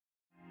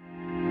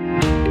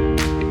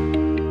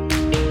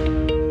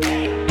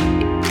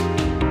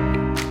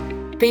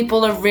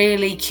people are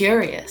really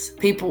curious.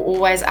 People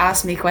always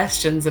ask me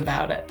questions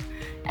about it.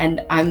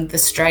 And I'm the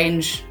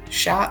strange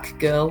shark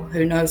girl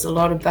who knows a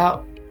lot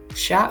about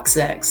shark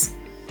sex.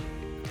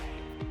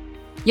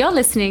 You're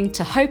listening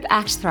to Hope,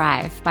 Act,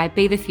 Thrive by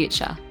Be the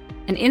Future,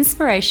 an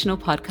inspirational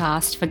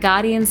podcast for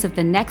guardians of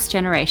the next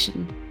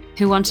generation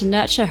who want to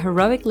nurture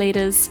heroic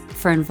leaders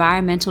for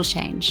environmental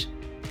change.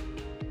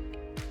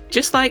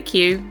 Just like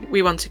you,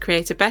 we want to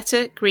create a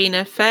better,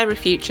 greener, fairer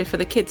future for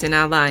the kids in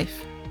our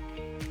life.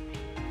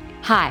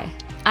 Hi,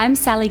 I'm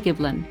Sally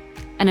Giblin,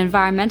 an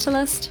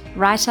environmentalist,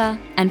 writer,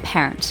 and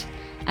parent,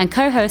 and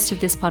co-host of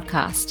this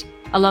podcast,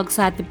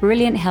 alongside the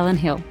brilliant Helen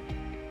Hill.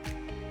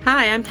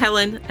 Hi, I'm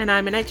Helen, and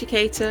I'm an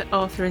educator,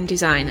 author, and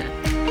designer.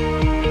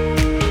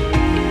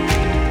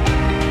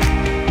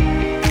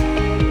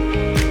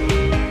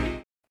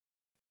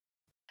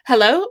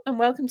 Hello, and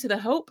welcome to the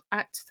Hope,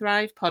 Act,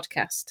 Thrive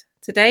podcast.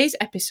 Today's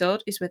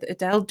episode is with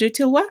Adele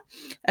Dutilleois,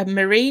 a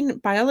marine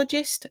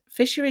biologist,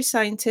 fisheries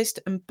scientist,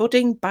 and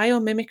budding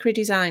biomimicry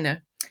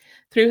designer.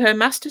 Through her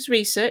master's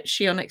research,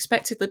 she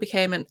unexpectedly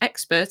became an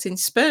expert in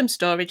sperm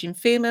storage in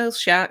female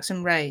sharks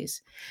and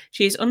rays.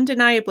 She is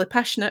undeniably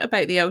passionate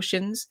about the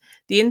oceans,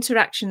 the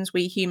interactions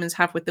we humans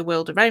have with the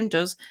world around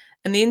us,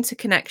 and the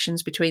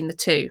interconnections between the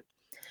two.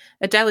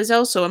 Adele is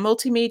also a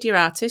multimedia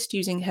artist,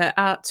 using her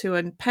art to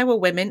empower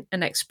women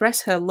and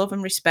express her love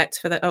and respect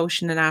for the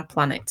ocean and our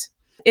planet.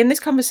 In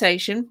this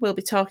conversation, we'll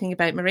be talking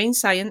about marine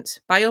science,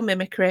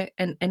 biomimicry,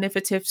 and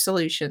innovative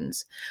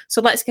solutions. So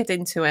let's get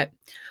into it.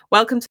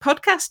 Welcome to the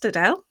podcast,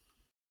 Adele.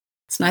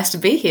 It's nice to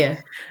be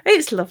here.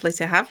 It's lovely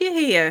to have you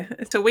here.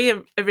 So we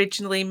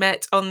originally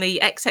met on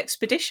the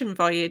X-Expedition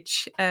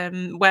voyage,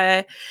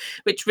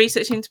 which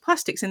researched into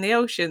plastics in the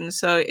ocean.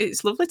 So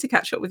it's lovely to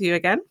catch up with you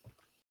again.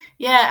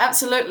 Yeah,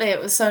 absolutely.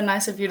 It was so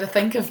nice of you to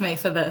think of me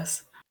for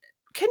this.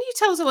 Can you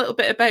tell us a little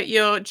bit about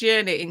your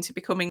journey into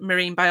becoming a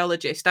marine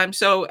biologist? I'm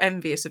so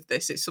envious of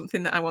this. It's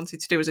something that I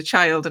wanted to do as a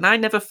child, and I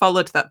never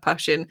followed that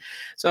passion.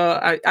 So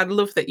I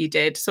love that you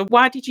did. So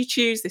why did you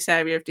choose this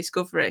area of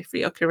discovery for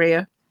your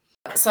career?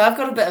 So I've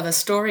got a bit of a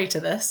story to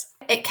this.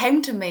 It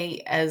came to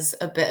me as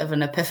a bit of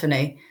an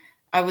epiphany.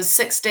 I was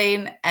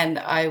 16 and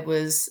I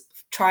was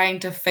trying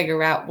to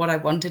figure out what I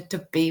wanted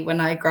to be when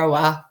I grow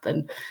up,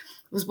 and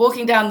was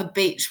walking down the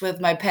beach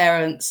with my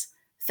parents,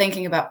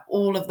 thinking about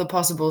all of the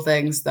possible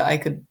things that I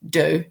could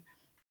do,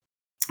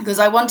 because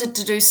I wanted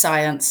to do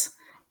science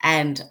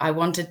and I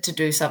wanted to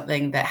do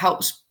something that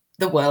helps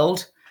the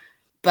world,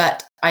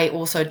 but I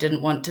also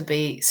didn't want to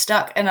be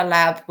stuck in a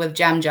lab with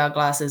jam jar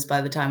glasses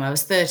by the time I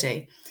was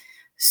 30.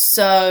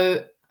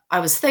 So I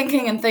was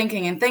thinking, and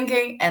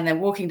then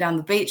walking down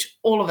the beach,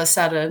 all of a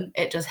sudden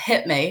it just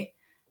hit me,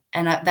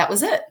 and that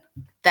was it.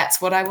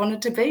 That's what I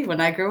wanted to be when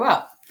I grew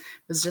up,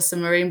 was just a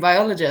marine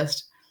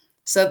biologist.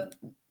 So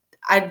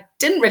I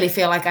didn't really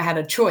feel like I had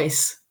a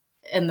choice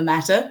in the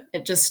matter.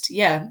 It just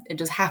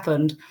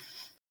happened.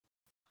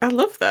 I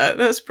love that.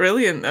 That's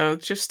brilliant, though,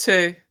 just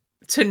to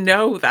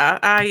know that.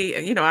 I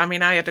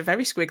had a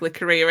very squiggly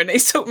career, and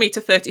it took me to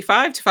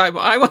 35 to find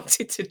what I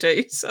wanted to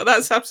do. So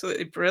that's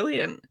absolutely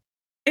brilliant.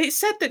 It's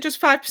said that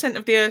just 5%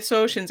 of the Earth's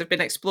oceans have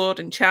been explored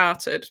and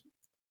charted,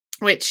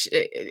 which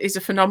is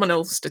a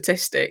phenomenal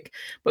statistic.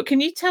 But can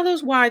you tell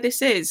us why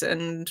this is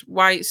and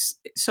why it's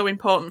so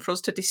important for us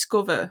to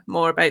discover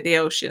more about the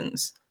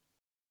oceans?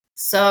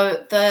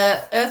 So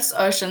the Earth's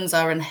oceans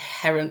are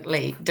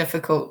inherently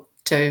difficult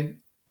to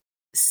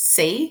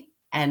see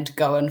and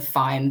go and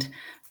find,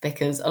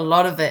 because a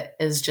lot of it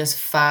is just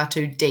far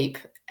too deep.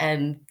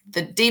 And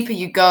the deeper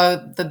you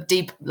go,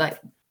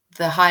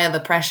 the higher the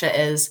pressure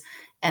is,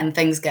 and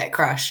things get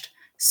crushed.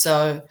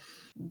 So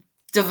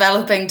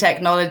developing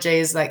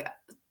technologies like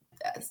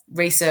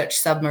research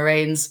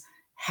submarines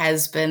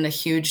has been a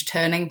huge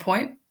turning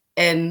point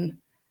in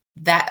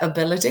that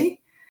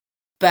ability,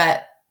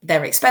 but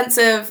they're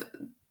expensive.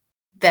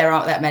 There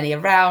aren't that many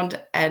around,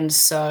 and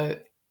so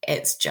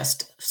it's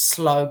just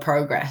slow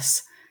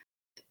progress.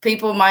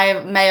 People may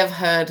have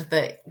heard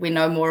that we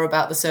know more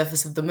about the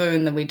surface of the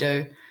moon than we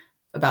do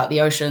about the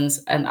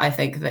oceans, and I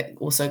think that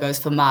also goes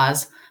for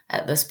Mars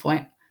at this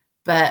point.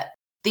 But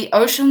the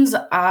oceans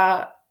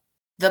are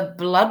the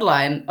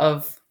bloodline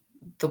of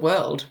the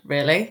world,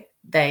 really.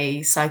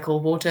 They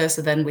cycle water,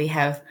 so then we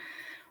have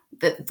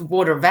the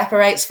water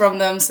evaporates from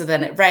them, so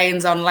then it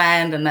rains on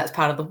land, and that's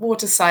part of the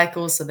water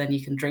cycle, so then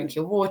you can drink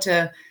your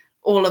water.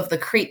 All of the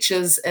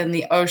creatures in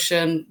the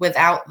ocean,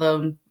 without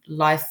them,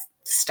 life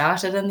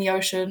started in the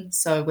ocean.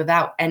 So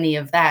without any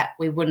of that,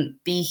 we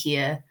wouldn't be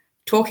here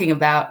talking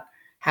about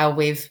how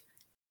we've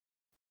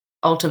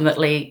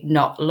ultimately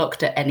not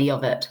looked at any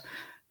of it.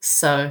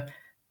 So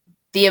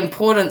the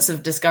importance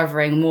of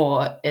discovering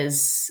more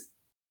is,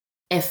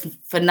 if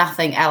for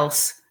nothing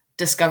else,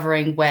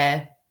 discovering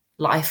where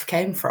life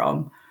came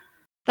from.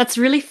 That's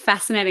really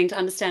fascinating to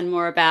understand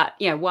more about,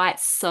 why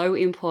it's so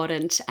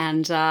important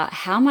and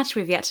how much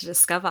we've yet to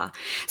discover.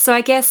 So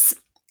I guess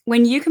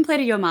When you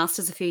completed your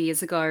master's a few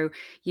years ago,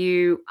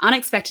 you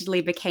unexpectedly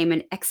became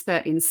an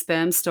expert in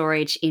sperm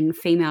storage in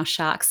female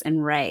sharks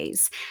and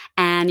rays,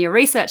 and your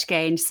research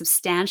gained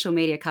substantial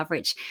media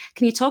coverage.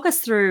 Can you talk us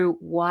through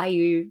why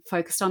you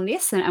focused on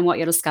this and what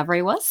your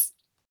discovery was?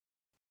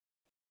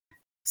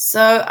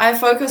 So I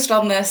focused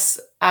on this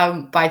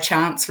by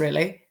chance,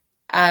 really.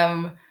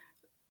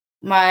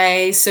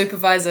 My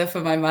supervisor for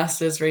my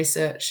master's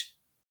research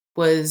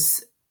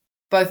was,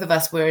 both of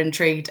us were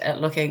intrigued at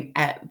looking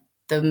at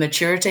the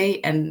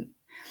maturity and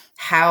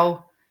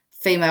how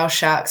female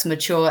sharks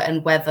mature,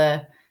 and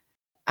whether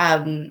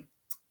the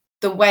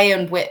way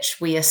in which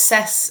we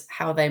assess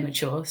how they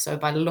mature, so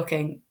by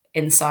looking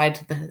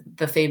inside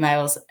the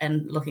females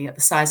and looking at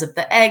the size of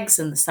the eggs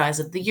and the size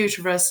of the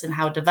uterus and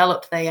how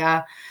developed they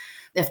are,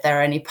 if there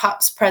are any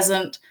pups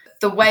present,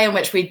 the way in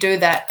which we do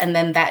that, and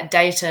then that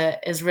data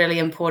is really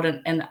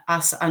important in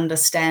us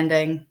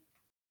understanding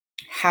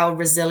how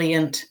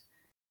resilient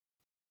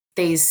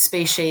these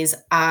species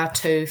are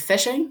to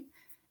fishing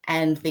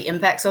and the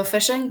impacts of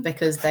fishing,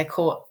 because they're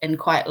caught in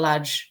quite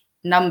large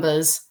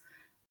numbers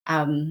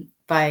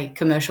by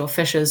commercial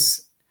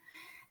fishers.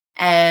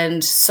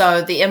 And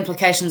so the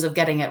implications of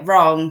getting it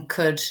wrong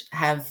could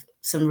have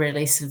some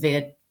really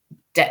severe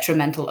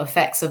detrimental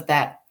effects of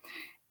that.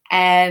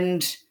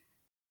 And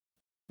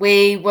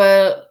I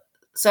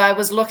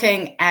was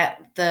looking at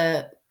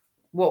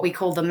what we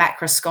call the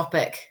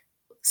macroscopic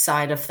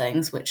side of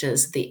things, which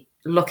is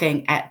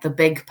looking at the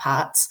big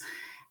parts.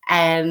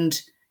 And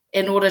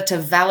in order to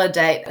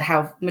validate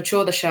how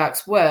mature the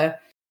sharks were,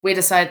 we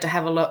decided to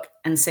have a look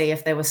and see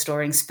if they were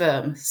storing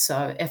sperm.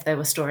 So if they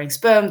were storing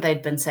sperm,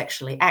 they'd been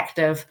sexually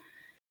active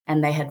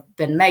and they had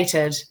been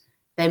mated.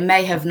 They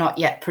may have not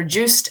yet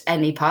produced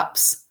any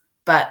pups,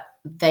 but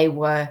they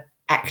were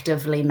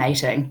actively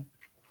mating,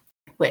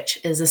 which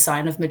is a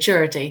sign of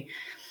maturity.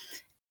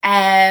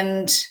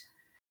 And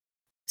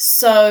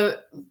so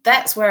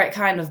that's where it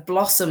kind of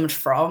blossomed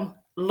from,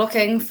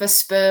 looking for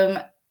sperm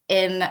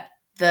in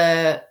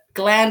the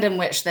gland in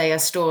which they are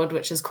stored,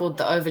 which is called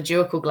the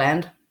oviducal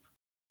gland.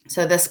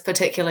 So this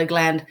particular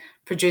gland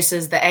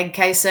produces the egg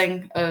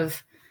casing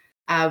of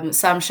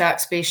some shark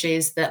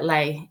species that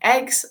lay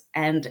eggs,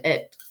 and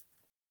it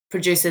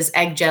produces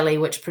egg jelly,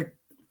 which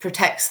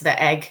protects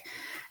the egg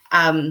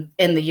in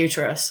the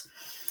uterus.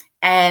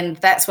 And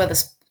that's where the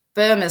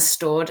sperm is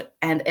stored,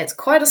 and it's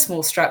quite a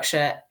small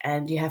structure,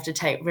 and you have to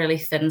take really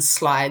thin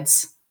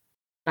slides,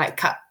 like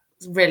cut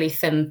really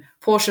thin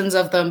portions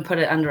of them, put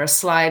it under a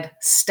slide,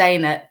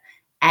 stain it,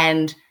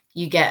 and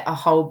you get a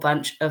whole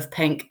bunch of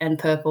pink and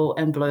purple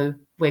and blue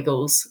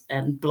wiggles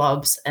and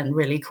blobs and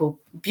really cool,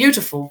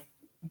 beautiful,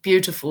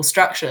 beautiful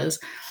structures.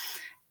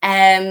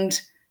 And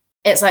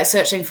it's like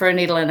searching for a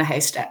needle in a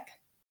haystack.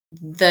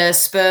 The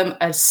sperm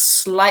are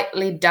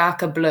slightly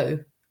darker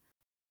blue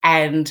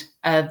and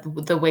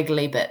the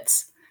wiggly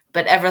bits,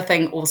 but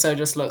everything also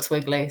just looks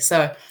wiggly.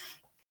 So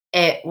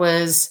it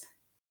was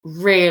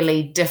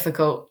really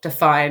difficult to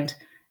find,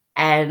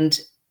 and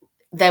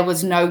there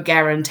was no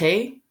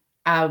guarantee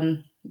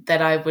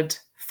that I would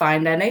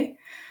find any.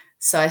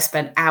 So I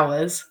spent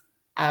hours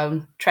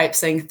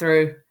traipsing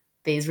through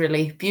these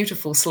really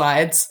beautiful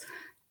slides,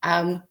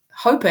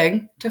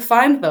 hoping to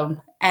find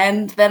them.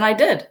 And then I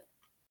did,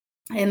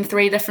 in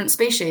 3 different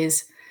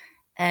species.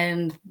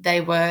 And they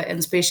were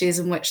in species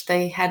in which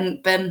they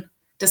hadn't been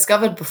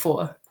discovered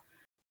before.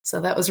 So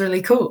that was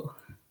really cool.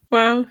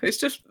 Wow,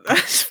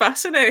 that's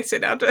fascinating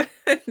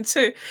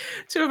to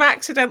have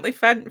accidentally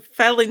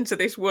fell into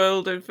this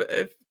world of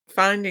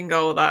finding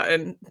all that.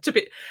 And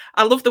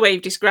I love the way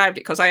you've described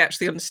it, because I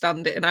actually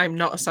understand it, and I'm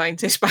not a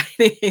scientist by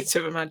any hint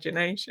of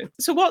imagination.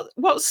 So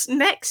what's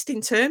next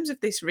in terms of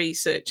this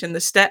research and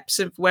the steps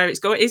of where it's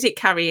going? Is it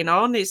carrying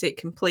on? Is it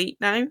complete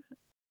now?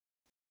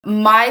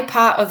 My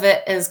part of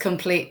it is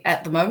complete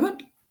at the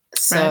moment.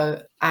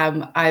 So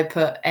I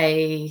put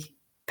a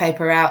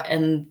paper out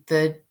in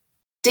the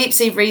Deep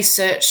Sea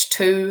Research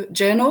 2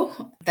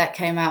 journal that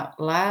came out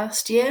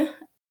last year.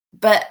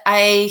 But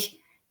I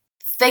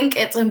think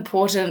it's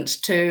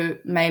important to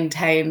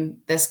maintain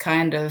this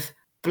kind of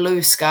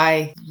blue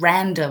sky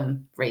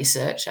random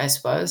research, I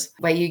suppose,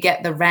 where you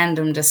get the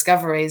random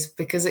discoveries,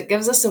 because it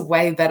gives us a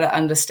way better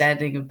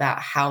understanding about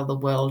how the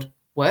world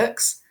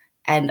works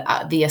and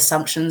the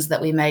assumptions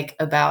that we make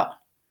about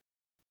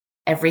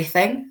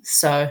everything.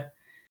 So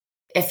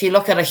if you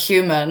look at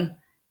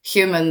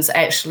humans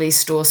actually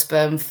store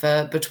sperm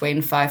for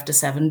between 5 to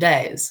 7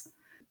 days.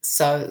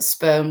 So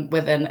sperm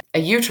within a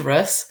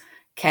uterus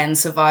can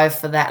survive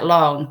for that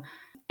long.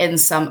 In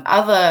some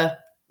other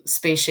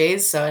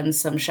species, so in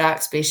some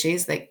shark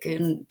species, they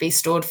can be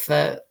stored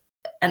for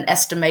an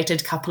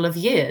estimated couple of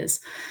years.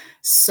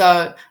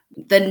 So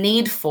the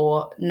need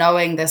for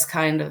knowing this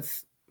kind of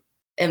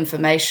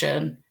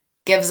information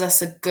gives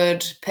us a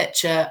good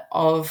picture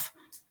of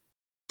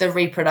the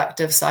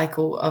reproductive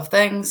cycle of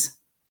things,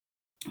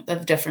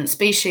 of different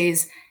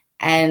species.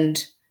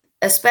 And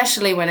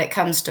especially when it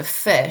comes to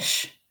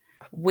fish,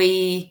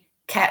 we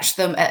catch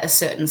them at a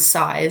certain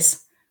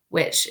size,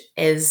 which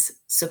is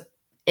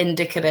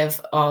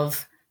indicative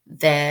of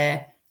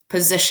their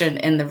position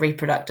in the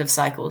reproductive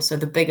cycle. So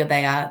the bigger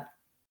they are,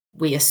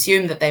 we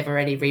assume that they've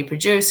already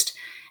reproduced.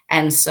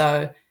 And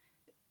so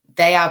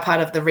they are part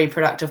of the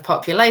reproductive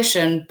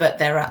population, but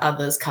there are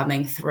others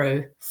coming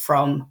through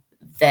from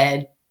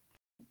their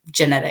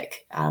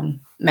genetic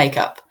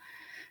makeup.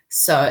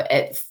 So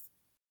it's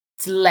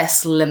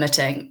less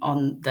limiting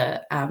on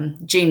the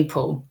gene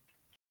pool.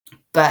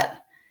 But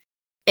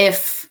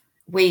if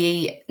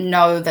we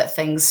know that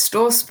things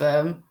store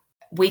sperm,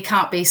 we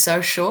can't be so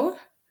sure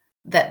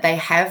that they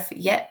have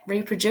yet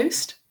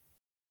reproduced.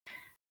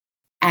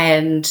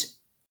 And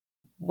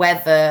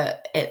whether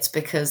it's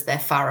because they're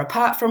far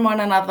apart from one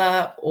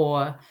another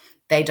or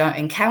they don't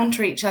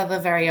encounter each other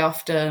very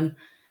often,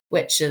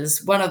 which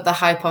is one of the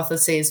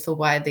hypotheses for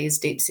why these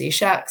deep sea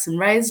sharks and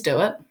rays do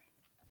it.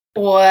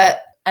 Or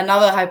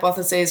another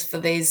hypothesis for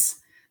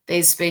these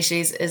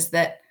species is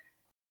that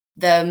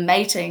the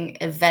mating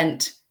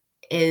event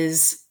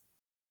is,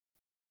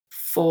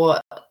 for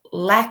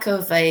lack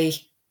of a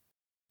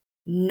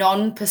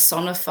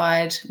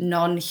non-personified,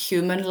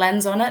 non-human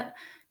lens on it,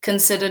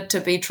 considered to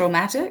be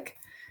traumatic,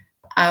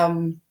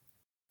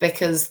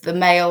 because the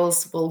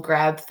males will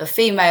grab the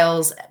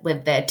females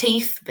with their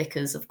teeth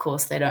because, of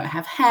course, they don't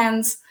have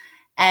hands,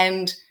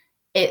 and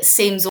it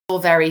seems all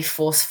very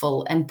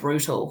forceful and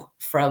brutal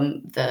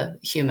from the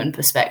human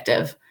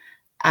perspective.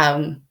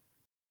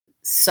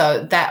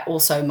 So that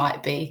also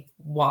might be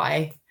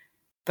why.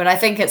 But I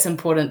think it's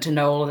important to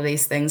know all of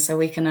these things so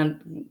we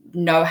can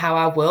know how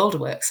our world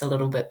works a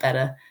little bit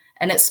better.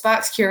 And it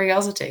sparks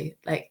curiosity.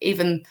 Like,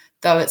 even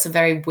though it's a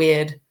very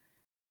weird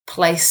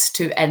place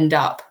to end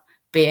up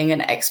being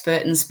an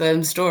expert in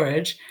sperm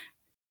storage,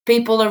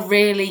 people are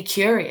really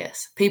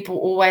curious. People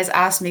always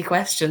ask me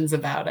questions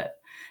about it.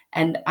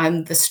 And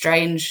I'm the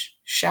strange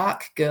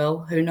shark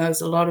girl who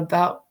knows a lot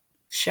about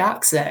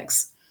shark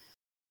sex.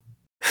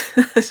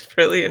 That's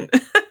brilliant.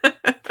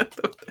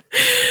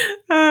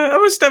 I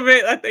must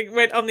admit, I think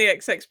when on the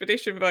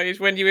expedition voyage,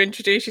 when you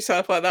introduce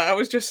yourself like that, I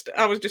was just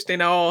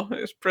in awe.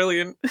 It was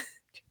brilliant.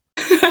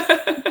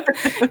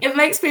 It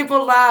makes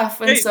people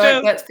laugh, and it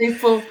gets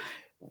people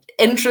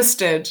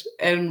interested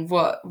in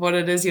what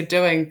it is you're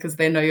doing, because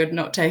they know you're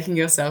not taking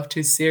yourself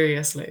too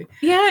seriously.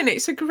 Yeah, and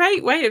it's a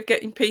great way of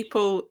getting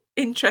people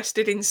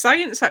interested in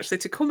science, actually,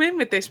 to come in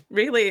with this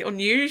really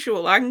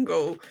unusual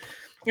angle.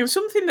 You know,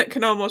 something that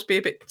can almost be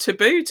a bit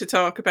taboo to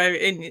talk about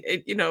in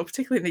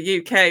particularly in the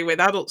UK with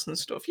adults and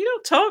stuff. You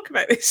don't talk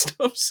about this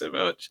stuff so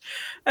much.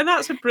 And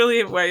that's a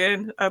brilliant way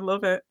in. I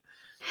love it.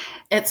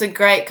 It's a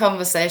great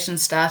conversation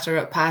starter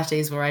at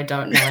parties where I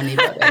don't know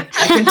anybody.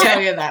 I can tell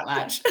you that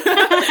much.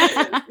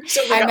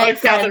 I make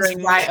friends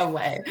right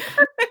away.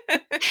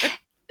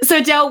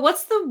 So, Del,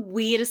 what's the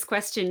weirdest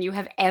question you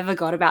have ever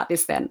got about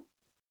this then?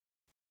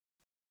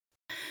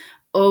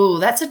 Oh,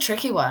 that's a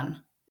tricky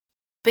one.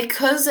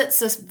 Because it's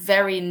this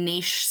very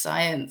niche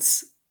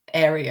science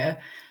area,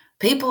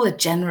 people are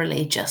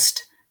generally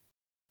just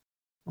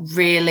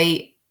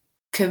really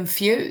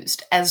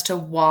confused as to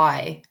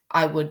why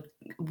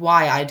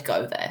I'd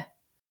go there.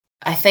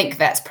 I think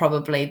that's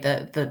probably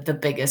the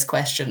biggest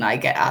question I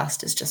get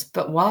asked, is just,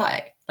 but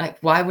why? Like,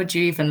 why would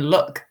you even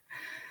look?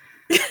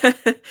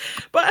 But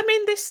I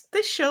mean, this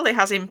surely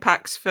has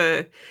impacts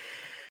for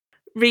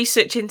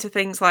research into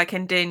things like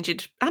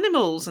endangered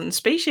animals and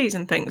species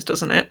and things,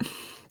 doesn't it?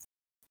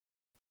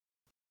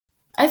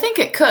 I think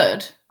it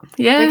could.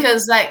 Yeah.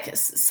 Because, like,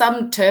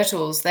 some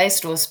turtles, they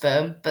store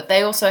sperm, but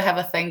they also have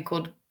a thing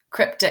called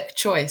cryptic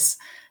choice.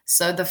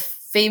 So the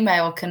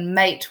female can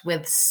mate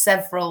with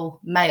several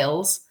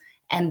males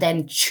and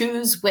then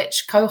choose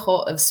which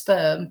cohort of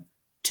sperm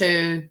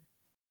to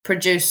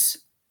produce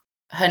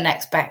her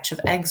next batch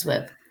of eggs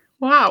with.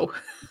 Wow.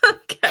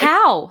 Okay.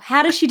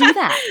 How does she do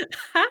that?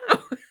 How?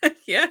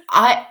 Yeah.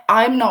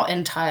 I'm not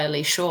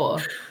entirely sure,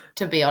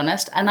 to be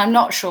honest, and I'm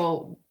not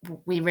sure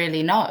we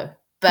really know.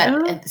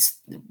 But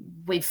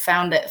we've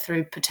found it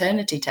through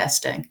paternity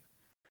testing.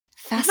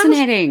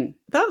 Fascinating.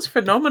 That's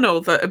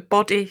phenomenal that a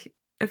body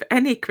of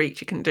any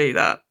creature can do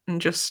that and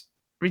just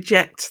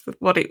reject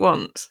what it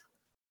wants.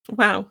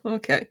 Wow,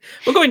 okay.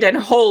 We're going down a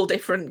whole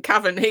different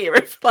cavern here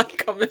of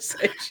like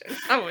conversation.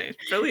 Oh, it's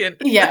brilliant.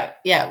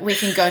 Yeah, we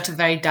can go to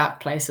very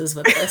dark places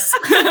with this.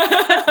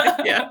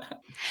 Yeah.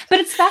 But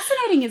it's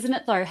fascinating, isn't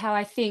it, though, how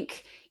I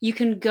think you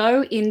can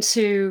go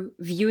into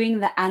viewing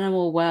the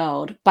animal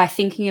world by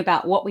thinking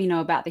about what we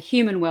know about the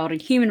human world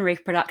and human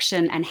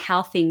reproduction and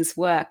how things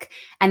work,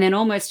 and then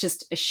almost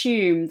just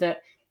assume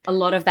that a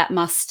lot of that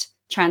must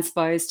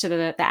transpose to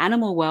the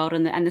animal world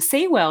and the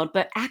sea world.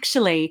 But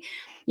actually,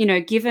 you know,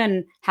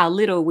 given how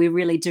little we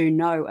really do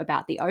know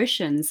about the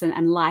oceans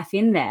and life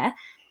in there,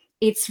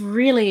 it's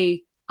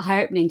really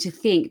eye-opening to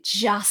think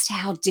just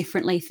how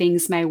differently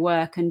things may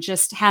work and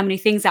just how many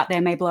things out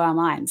there may blow our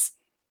minds.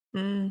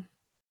 Mm.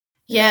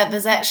 Yeah,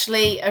 there's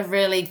actually a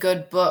really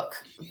good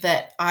book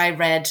that I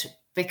read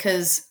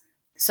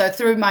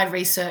through my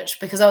research,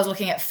 because I was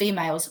looking at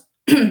females,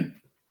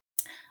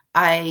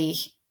 I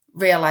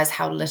realized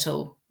how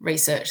little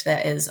research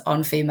there is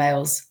on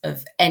females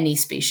of any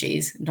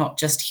species, not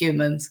just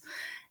humans.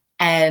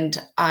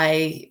 And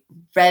I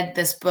read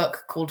this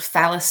book called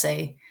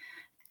Fallacy,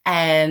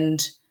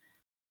 and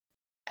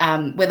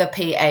with a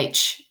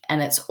PH,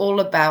 and it's all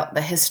about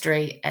the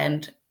history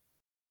and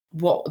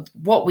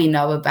what we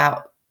know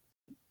about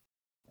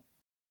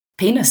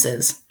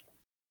penises.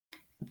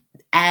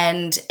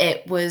 And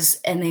it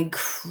was an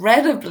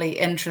incredibly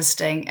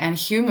interesting and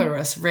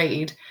humorous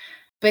read,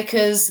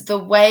 because the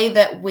way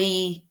that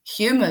we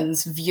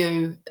humans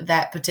view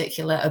that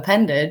particular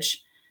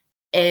appendage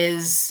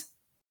is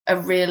a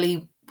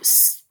really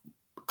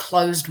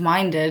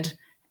closed-minded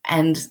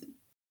and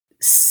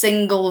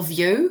single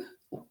view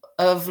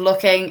of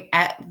looking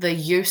at the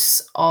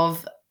use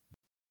of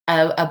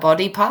a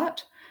body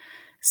part.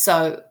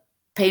 So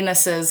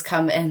penises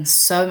come in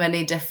so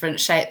many different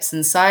shapes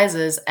and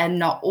sizes, and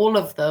not all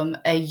of them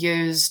are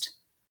used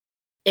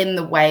in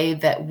the way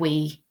that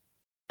we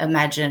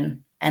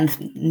imagine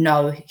and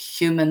know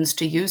humans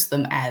to use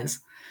them as.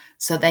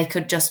 So they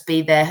could just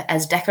be there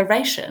as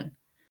decoration,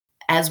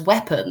 as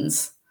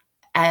weapons,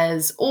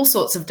 as all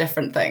sorts of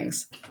different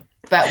things.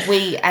 But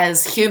we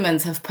as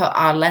humans have put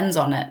our lens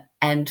on it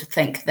and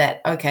think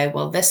that, okay,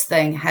 well, this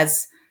thing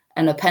has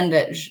an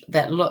appendage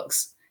that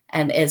looks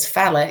and is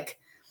phallic.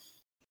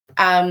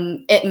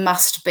 It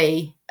must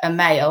be a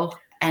male,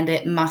 and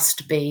it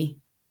must be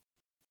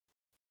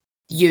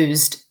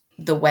used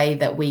the way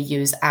that we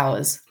use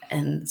ours.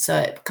 And so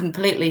it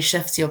completely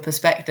shifts your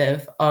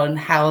perspective on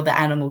how the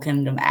animal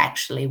kingdom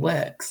actually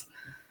works.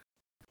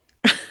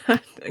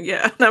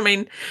 Yeah, I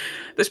mean,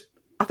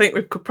 I think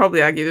we could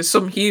probably argue there's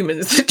some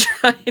humans that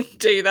try and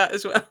do that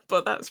as well,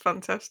 but that's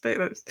fantastic.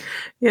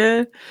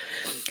 Yeah.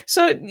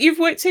 So you've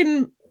worked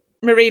in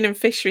marine and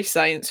fishery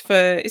science for,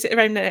 is it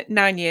around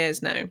 9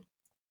 years now?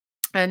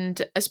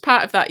 And as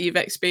part of that, you've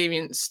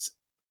experienced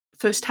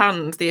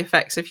firsthand the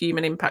effects of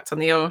human impact on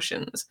the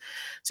oceans.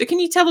 So can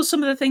you tell us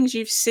some of the things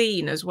you've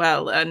seen as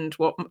well, and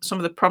what some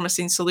of the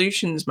promising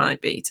solutions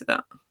might be to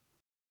that?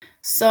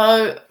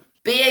 So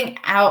being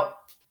out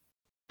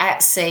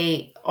at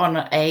sea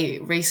on a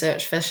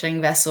research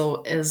fishing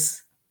vessel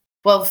is,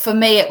 well, for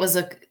me, it was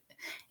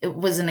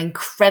an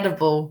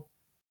incredible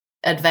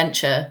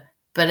adventure,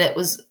 but it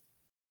was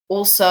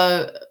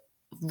also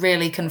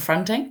really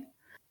confronting,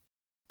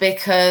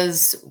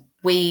 because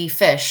we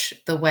fish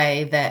the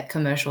way that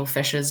commercial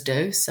fishers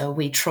do. So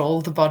we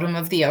trawl the bottom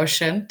of the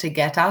ocean to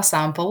get our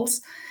samples.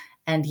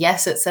 And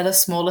yes, it's at a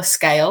smaller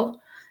scale,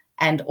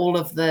 and all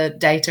of the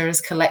data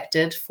is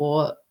collected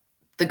for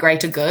the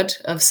greater good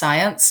of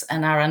science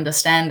and our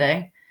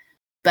understanding.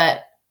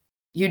 But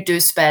you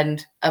do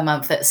spend a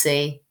month at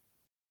sea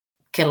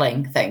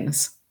killing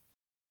things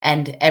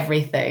and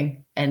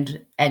everything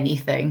and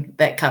anything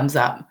that comes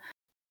up.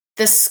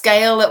 The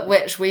scale at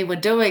which we were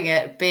doing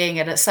it, being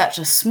at such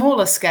a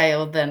smaller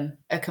scale than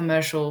a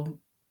commercial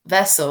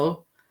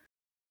vessel,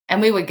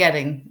 and we were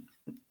getting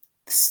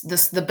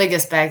the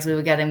biggest bags we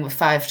were getting were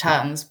 5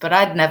 tons, but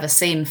I'd never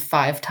seen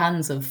 5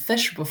 tons of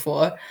fish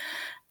before,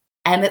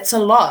 and it's a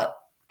lot.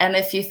 And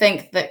if you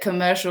think that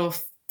commercial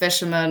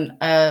fishermen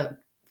are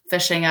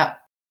fishing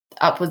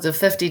upwards of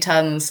 50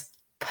 tons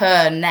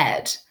per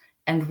net,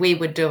 and we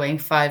were doing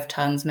 5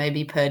 tons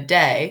maybe per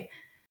day,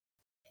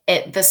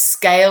 the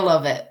scale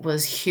of it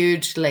was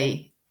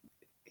hugely,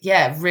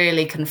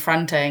 really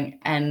confronting,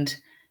 and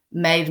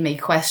made me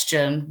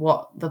question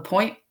what the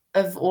point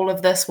of all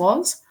of this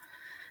was.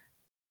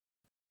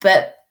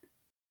 But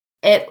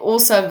it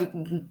also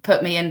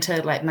put me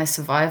into like my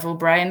survival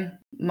brain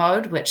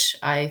mode, which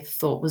I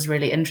thought was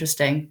really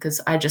interesting,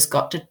 because I just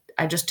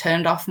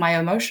turned off my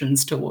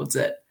emotions towards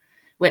it,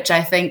 which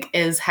I think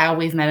is how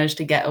we've managed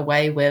to get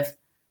away with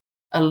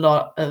a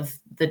lot of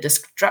the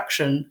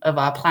destruction of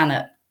our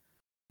planet.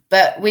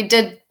 But we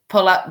did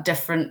pull up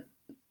different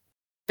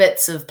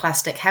bits of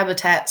plastic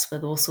habitats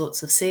with all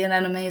sorts of sea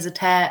anemones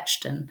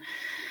attached. And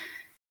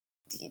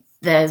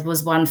there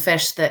was one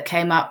fish that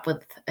came up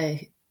with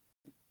a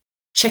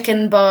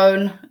chicken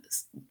bone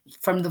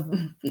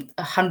from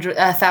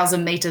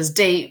 1,000 meters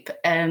deep.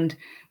 And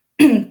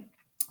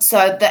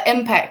so the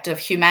impact of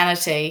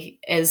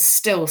humanity is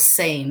still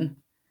seen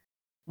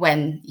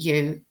when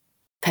you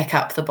pick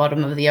up the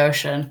bottom of the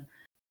ocean.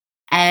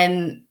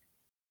 And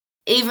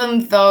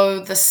even though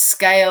the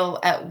scale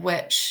at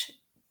which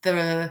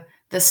the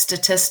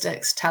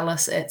statistics tell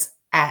us it's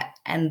at,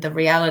 and the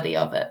reality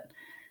of it,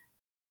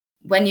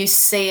 when you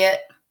see it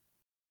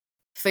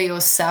for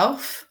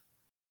yourself,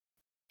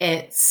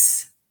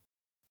 it's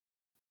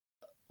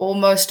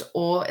almost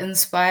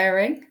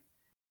awe-inspiring,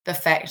 the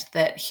fact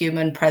that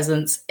human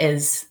presence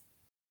is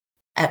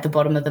at the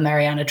bottom of the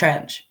Mariana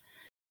Trench,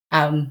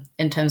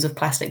 in terms of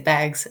plastic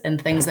bags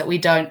and things that we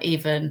don't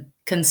even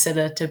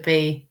consider to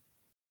be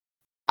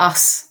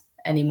us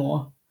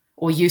anymore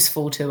or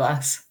useful to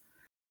us.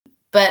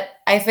 But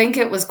I think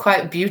it was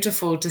quite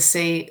beautiful to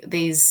see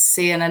these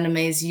sea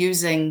anemones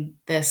using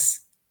this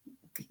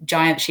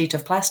giant sheet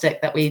of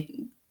plastic that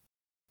we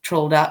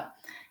trawled up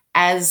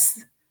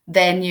as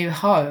their new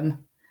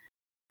home.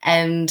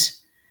 And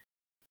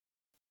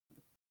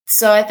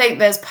so I think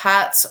there's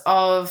parts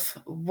of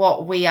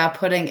what we are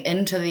putting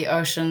into the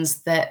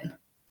oceans that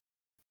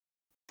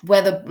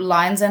where the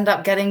lines end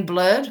up getting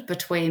blurred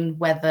between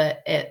whether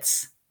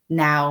it's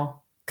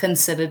now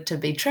considered to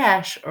be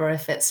trash or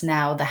if it's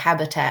now the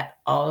habitat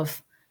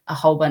of a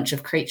whole bunch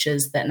of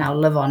creatures that now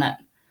live on it,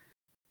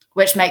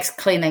 which makes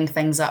cleaning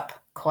things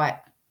up quite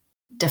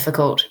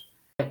difficult.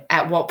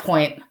 At what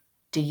point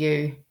do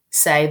you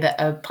say that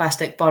a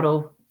plastic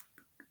bottle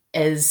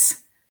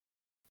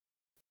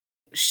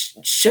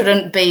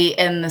shouldn't be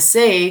in the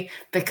sea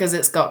because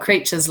it's got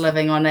creatures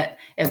living on it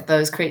if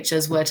those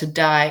creatures were to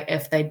die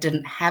if they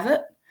didn't have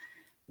it?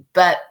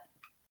 But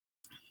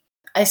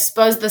I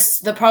suppose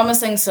the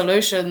promising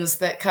solutions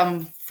that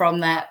come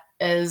from that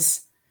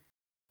is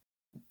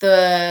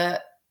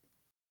the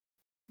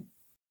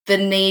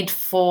need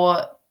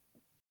for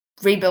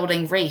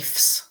rebuilding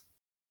reefs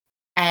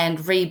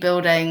and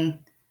rebuilding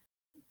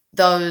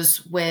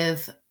those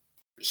with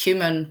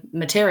human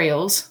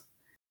materials,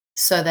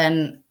 so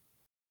then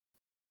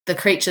the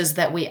creatures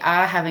that we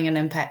are having an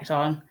impact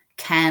on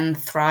can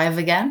thrive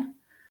again.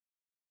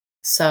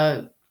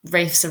 So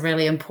reefs are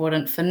really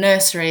important for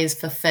nurseries,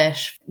 for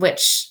fish,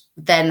 which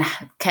then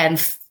can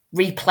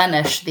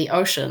replenish the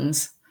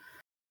oceans.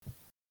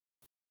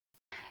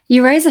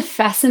 You raise a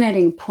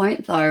fascinating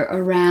point, though,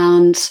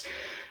 around,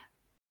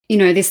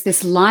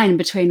 this line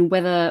between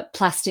whether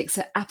plastics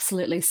are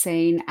absolutely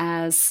seen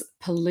as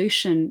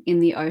pollution in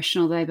the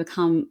ocean or they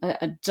become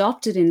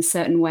adopted in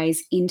certain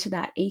ways into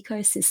that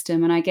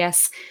ecosystem. And I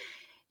guess,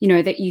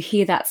 that you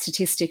hear that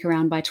statistic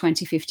around by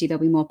 2050, there'll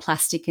be more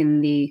plastic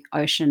in the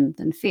ocean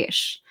than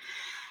fish.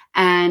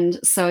 And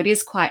so it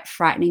is quite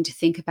frightening to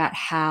think about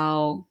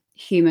how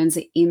humans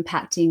are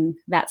impacting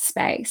that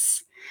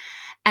space.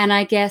 And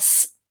I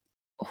guess,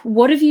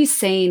 what have you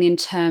seen in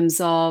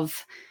terms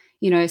of,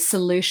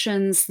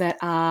 solutions that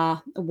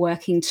are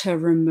working to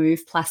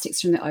remove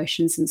plastics from the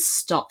oceans and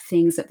stop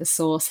things at the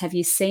source? Have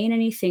you seen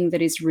anything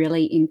that is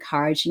really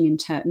encouraging in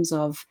terms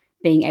of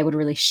being able to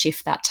really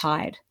shift that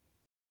tide?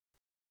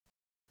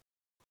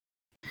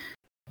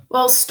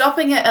 Well,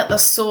 stopping it at the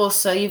source,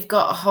 so you've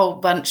got a whole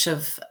bunch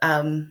of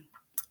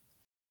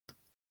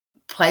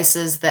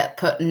places that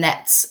put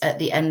nets at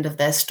the end of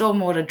their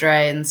stormwater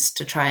drains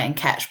to try and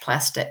catch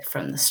plastic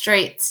from the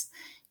streets.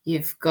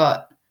 You've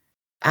got,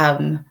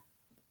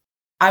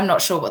 I'm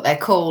not sure what they're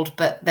called,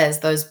 but there's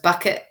those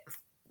bucket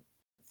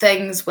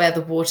things where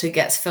the water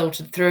gets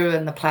filtered through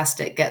and the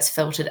plastic gets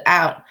filtered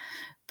out.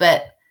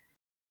 But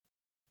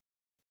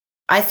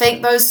I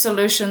think those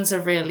solutions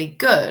are really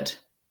good.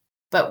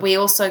 But we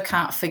also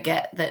can't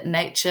forget that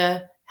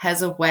nature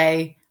has a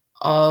way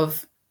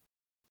of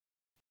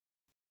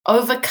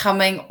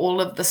overcoming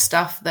all of the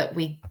stuff that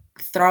we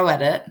throw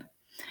at it,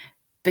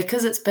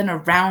 because it's been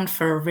around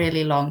for a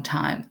really long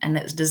time and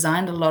it's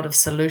designed a lot of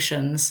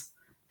solutions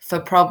for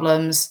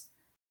problems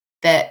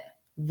that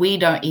we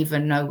don't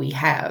even know we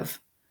have.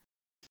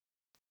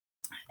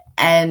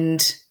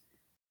 And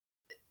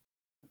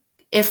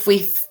if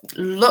we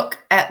look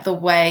at the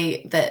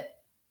way that,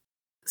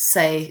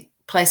 say,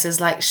 places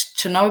like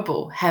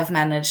Chernobyl have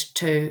managed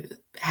to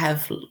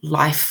have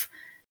life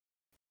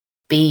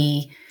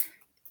be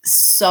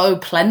so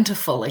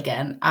plentiful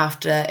again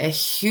after a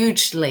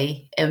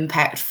hugely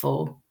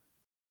impactful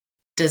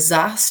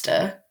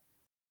disaster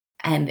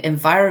and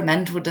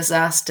environmental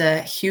disaster,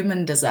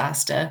 human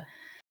disaster,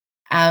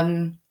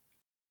 I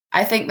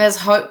think there's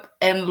hope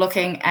in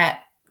looking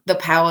at the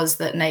powers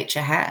that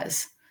nature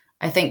has.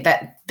 I think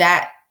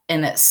that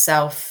in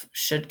itself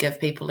should give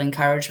people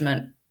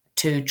encouragement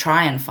to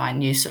try and find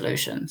new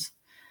solutions.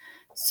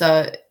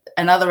 So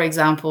another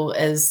example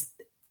is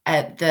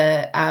at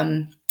the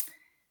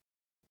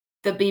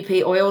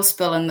BP oil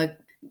spill in the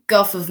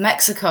Gulf of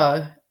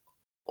Mexico.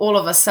 All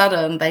of a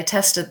sudden, they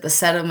tested the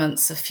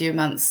sediments a few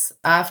months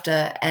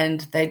after,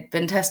 and they'd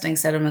been testing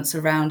sediments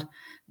around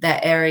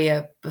that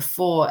area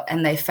before,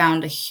 and they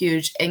found a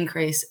huge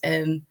increase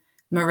in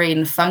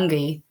marine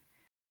fungi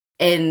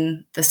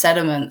in the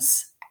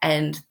sediments,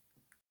 and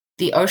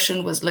the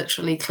ocean was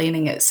literally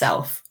cleaning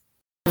itself.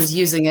 It was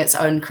using its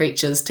own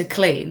creatures to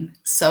clean.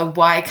 So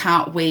why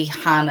can't we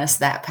harness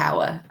that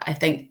power? I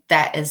think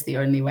that is the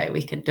only way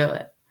we can do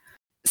it.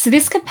 So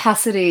this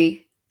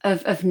capacity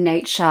of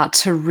nature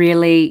to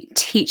really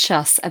teach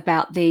us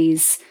about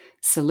these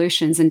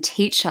solutions and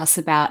teach us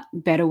about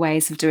better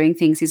ways of doing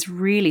things is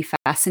really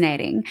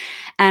fascinating.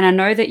 And I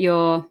know that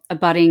you're a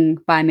budding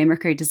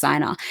biomimicry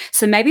designer.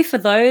 So maybe for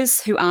those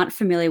who aren't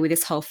familiar with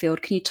this whole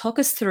field, can you talk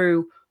us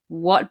through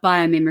what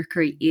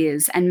biomimicry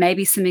is and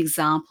maybe some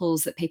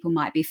examples that people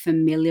might be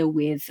familiar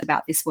with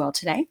about this world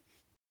today?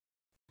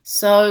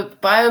 So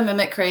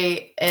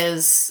biomimicry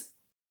is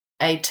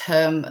a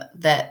term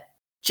that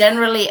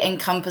generally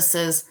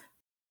encompasses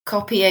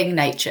copying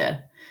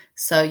nature.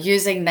 So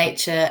using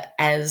nature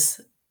as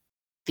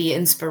the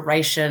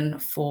inspiration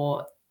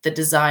for the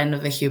design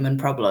of a human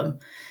problem.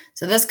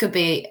 So this could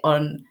be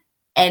on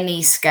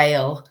any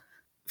scale,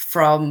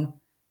 from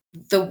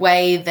the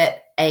way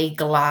that a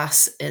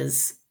glass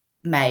is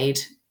made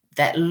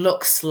that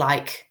looks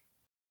like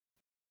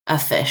a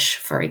fish,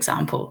 for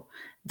example.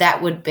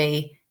 That would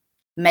be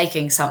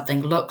making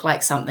something look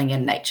like something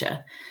in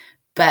nature.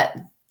 But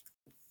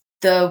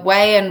the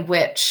way in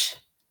which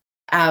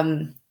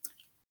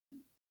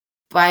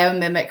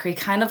biomimicry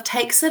kind of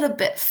takes it a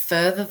bit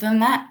further than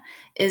that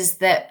is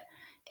that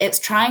it's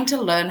trying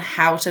to learn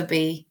how to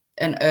be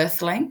an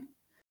earthling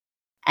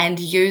and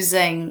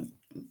using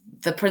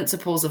the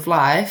principles of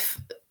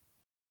life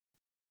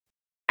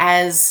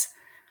as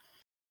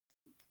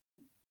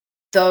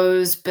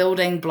those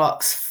building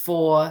blocks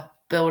for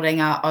building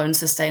our own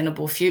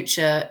sustainable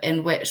future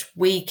in which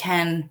we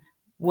can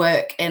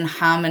work in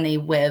harmony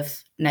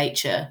with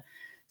nature.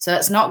 So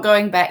it's not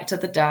going back to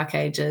the dark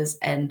ages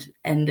and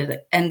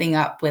ending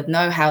up with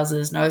no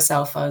houses, no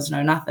cell phones,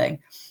 no nothing.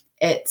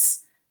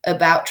 It's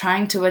about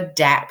trying to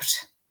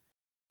adapt.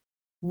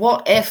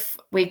 What if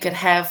we could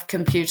have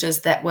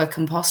computers that were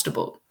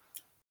compostable?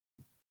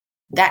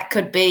 That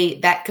could be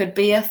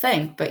a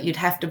thing, but you'd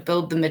have to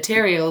build the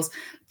materials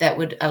that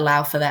would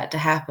allow for that to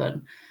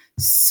happen.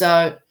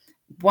 So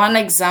one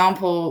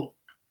example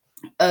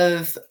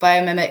of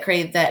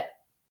biomimicry that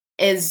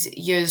is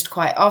used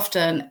quite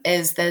often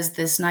is there's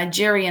this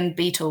Nigerian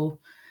beetle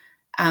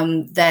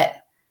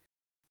that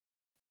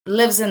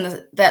lives in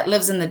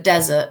the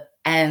desert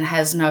and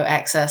has no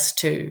access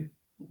to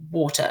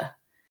water.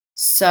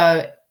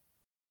 So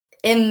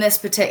in this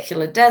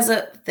particular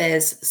desert,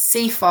 there's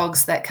sea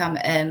fogs that come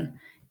in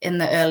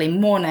the early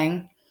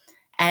morning,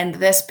 and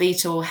this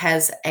beetle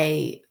has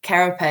a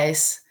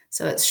carapace,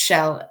 so its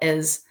shell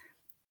is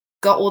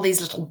got all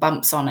these little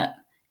bumps on it,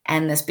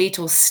 and this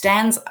beetle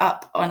stands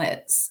up on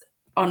its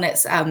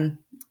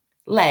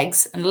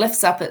legs and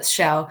lifts up its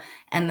shell,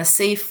 and the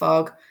sea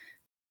fog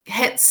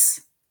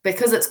hits,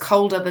 because it's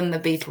colder than the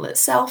beetle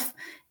itself,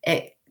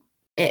 it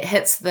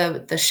hits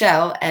the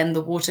shell and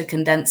the water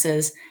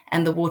condenses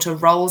and the water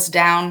rolls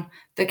down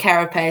the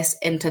carapace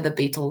into the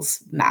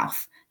beetle's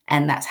mouth,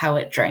 and that's how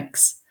it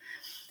drinks.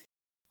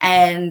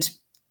 And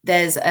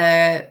there's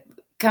a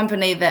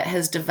company that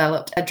has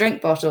developed a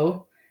drink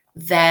bottle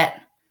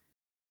that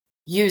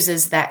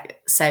uses that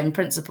same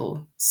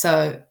principle.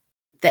 So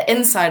the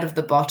inside of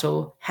the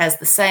bottle has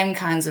the same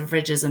kinds of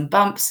ridges and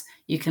bumps.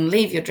 You can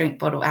leave your drink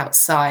bottle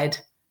outside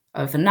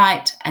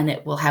overnight and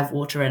it will have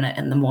water in it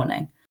in the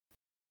morning.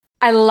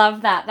 I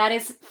love that. That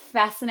is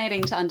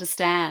fascinating to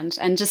understand.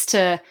 And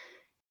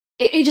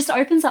it just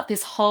opens up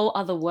this whole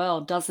other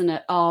world, doesn't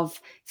it, of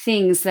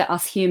things that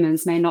us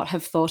humans may not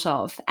have thought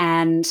of,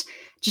 and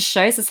just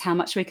shows us how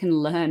much we can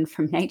learn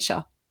from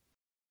nature.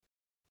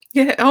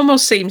 Yeah, it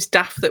almost seems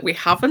daft that we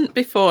haven't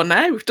before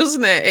now,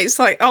 doesn't it? It's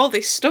like all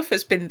this stuff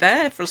has been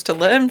there for us to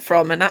learn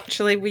from, and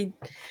actually we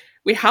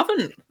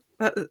haven't.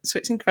 So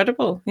it's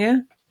incredible, yeah.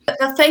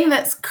 The thing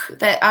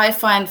that I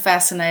find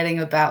fascinating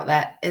about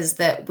that is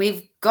that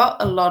we've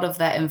got a lot of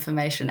that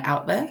information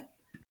out there.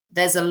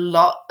 There's a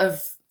lot of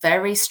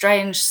very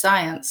strange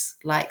science,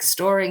 like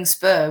storing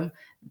sperm,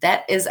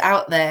 that is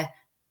out there,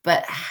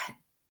 but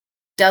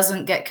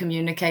doesn't get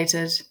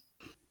communicated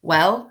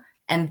well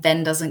and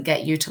then doesn't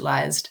get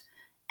utilized.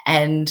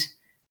 And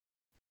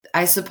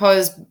I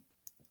suppose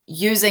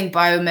using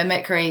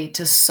biomimicry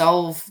to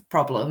solve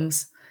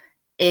problems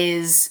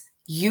is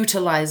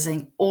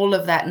utilizing all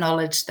of that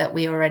knowledge that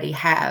we already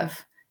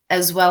have,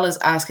 as well as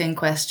asking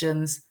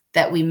questions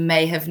that we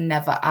may have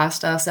never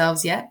asked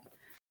ourselves yet.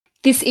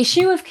 This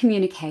issue of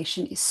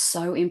communication is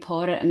so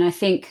important. And I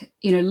think,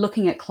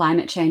 looking at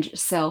climate change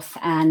itself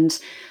and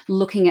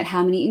looking at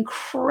how many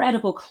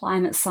incredible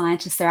climate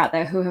scientists are out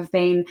there who have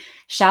been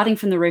shouting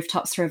from the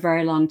rooftops for a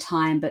very long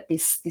time, but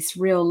this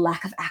real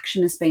lack of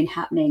action has been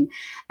happening.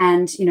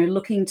 And,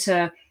 looking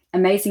to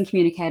amazing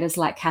communicators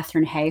like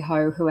Katharine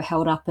Hayhoe, who are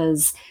held up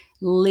as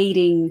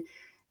leading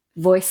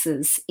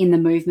voices in the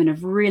movement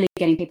of really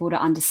getting people to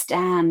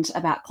understand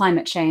about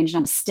climate change and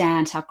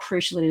understand how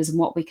crucial it is and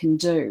what we can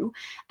do,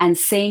 and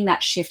seeing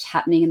that shift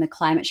happening in the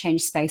climate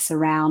change space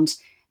around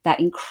that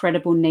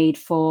incredible need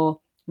for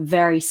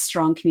very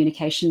strong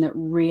communication that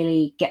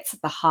really gets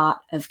at the heart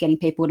of getting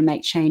people to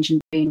make change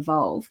and be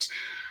involved.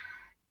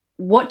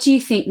 What do you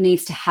think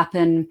needs to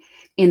happen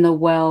in the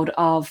world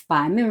of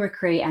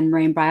biomimicry and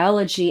marine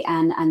biology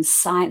and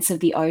science of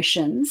the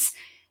oceans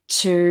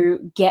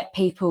to get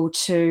people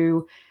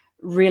to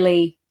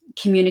really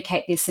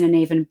communicate this in an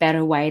even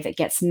better way that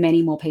gets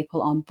many more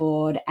people on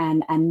board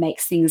and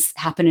makes things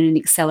happen in an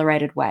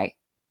accelerated way?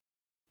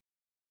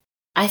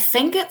 I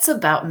think it's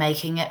about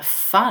making it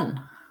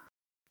fun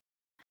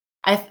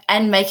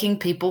and making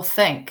people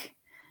think.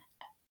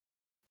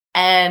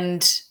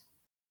 And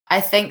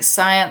I think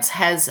science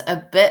has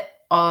a bit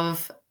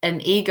of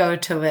an ego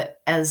to it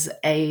as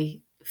a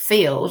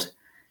field.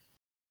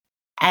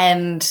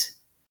 And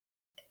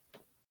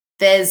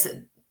there's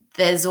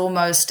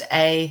almost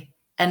an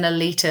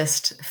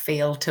elitist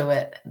feel to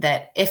it,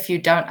 that if you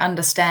don't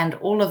understand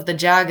all of the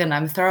jargon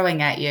I'm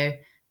throwing at you,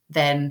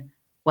 then,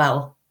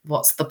 well,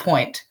 what's the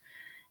point?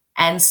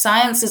 And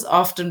science is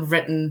often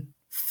written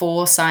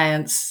for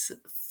scientists,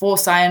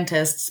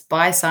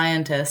 by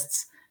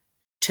scientists,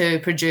 to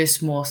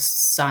produce more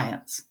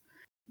science.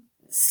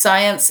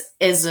 Science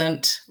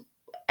isn't,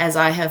 as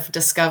I have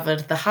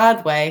discovered the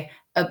hard way,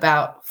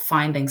 about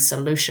finding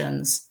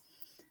solutions.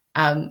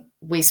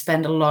 we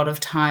spend a lot of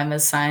time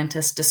as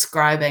scientists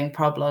describing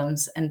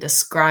problems and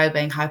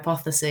describing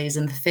hypotheses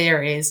and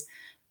theories,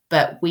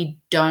 but we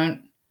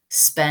don't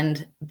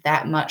spend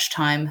that much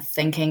time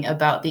thinking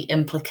about the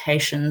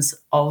implications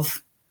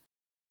of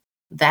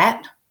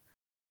that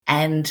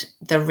and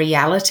the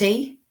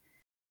reality.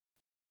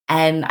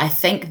 And I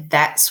think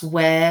that's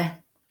where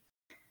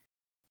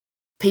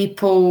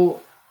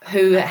people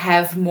who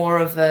have more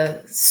of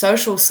a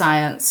social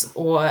science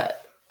or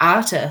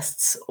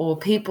artists or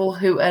people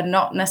who are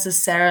not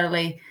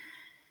necessarily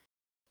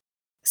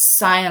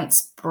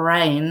science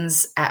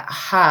brains at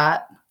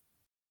heart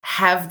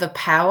have the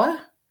power.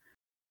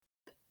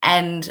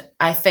 And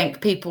I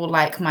think people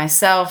like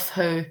myself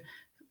who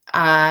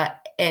are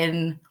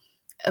in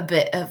a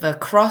bit of a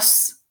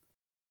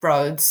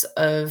crossroads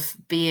of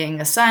being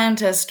a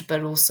scientist,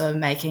 but also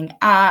making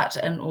art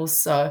and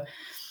also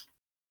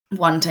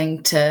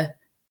wanting to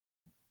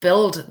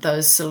build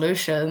those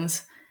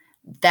solutions,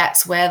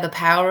 that's where the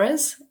power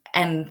is.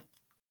 And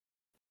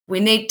we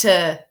need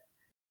to,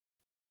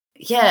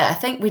 I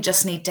think we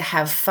just need to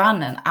have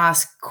fun and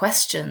ask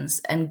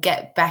questions and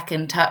get back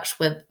in touch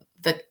with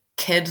the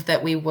kid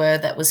that we were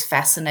that was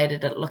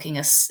fascinated at looking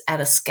at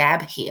a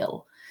scab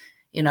heel,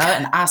 and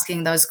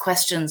asking those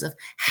questions of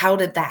how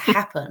did that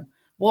happen?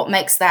 What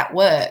makes that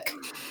work?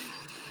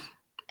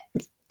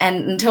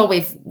 And until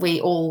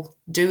we all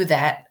do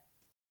that,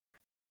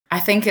 I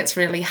think it's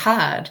really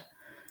hard.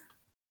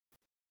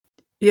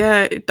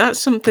 Yeah, that's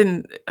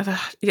something,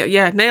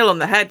 nail on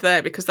the head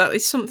there, because that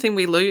is something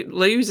we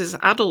lose as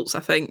adults, I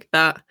think,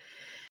 that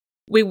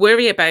we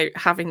worry about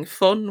having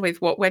fun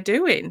with what we're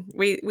doing.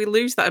 We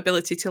lose that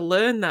ability to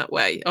learn that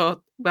way. Or,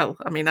 well,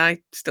 I mean,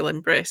 I still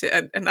embrace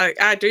it. And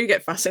I do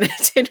get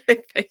fascinated with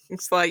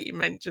things like you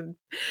mentioned,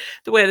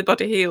 the way the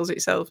body heals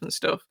itself and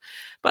stuff.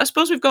 But I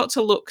suppose we've got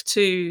to look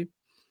to,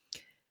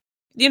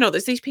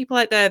 there's these people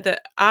out there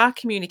that are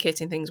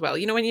communicating things well.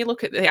 When you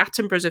look at the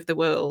Attenboroughs of the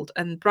world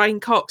and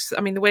Brian Cox,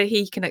 I mean, the way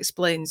he can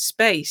explain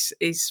space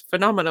is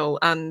phenomenal.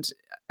 And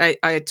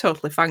I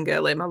totally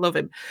fangirl him. I love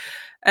him.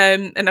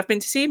 And I've been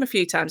to see him a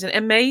few times, and it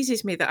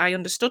amazes me that I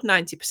understood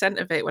 90%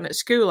 of it when at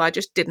school I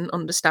just didn't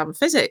understand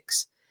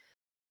physics.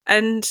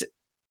 And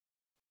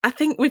I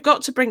think we've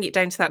got to bring it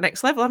down to that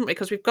next level, haven't we?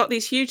 Because we've got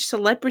these huge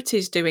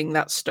celebrities doing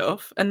that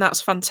stuff, and that's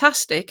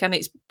fantastic, and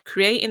it's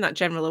creating that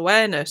general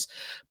awareness.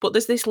 But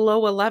there's this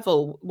lower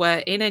level where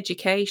in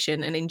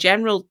education and in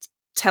general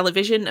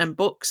television and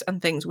books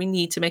and things, we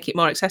need to make it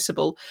more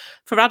accessible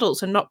for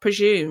adults and not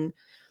presume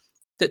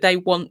that they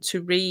want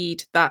to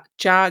read that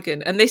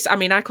jargon. And this, I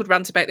mean, I could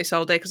rant about this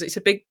all day because it's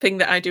a big thing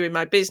that I do in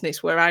my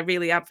business, where I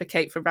really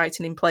advocate for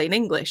writing in plain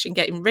English and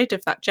getting rid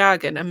of that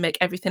jargon and make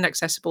everything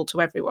accessible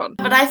to everyone.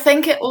 But I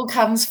think it all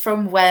comes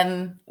from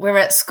when we're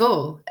at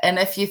school. And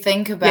if you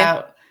think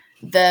about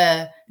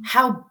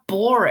how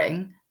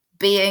boring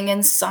being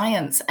in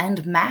science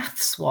and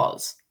maths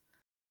was,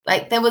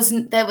 like there was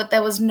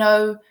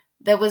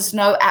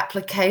no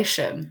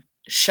application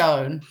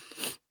shown.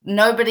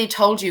 Nobody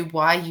told you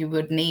why you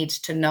would need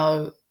to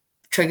know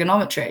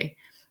trigonometry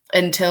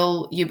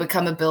until you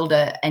become a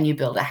builder and you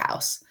build a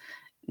house.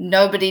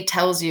 Nobody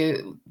tells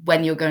you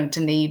when you're going to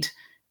need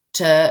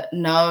to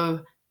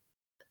know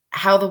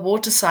how the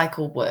water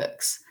cycle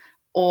works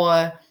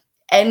or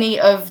any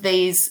of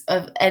these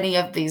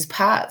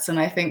parts. And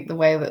I think the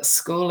way that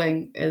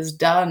schooling is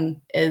done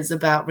is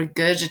about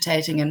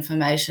regurgitating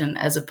information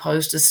as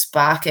opposed to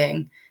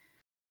sparking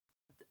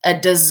a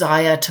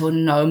desire to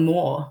know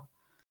more.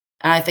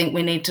 And I think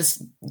we need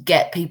to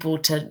get people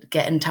to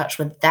get in touch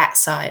with that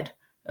side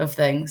of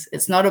things.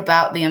 It's not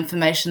about the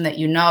information that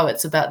you know,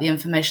 it's about the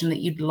information that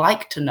you'd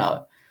like to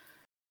know.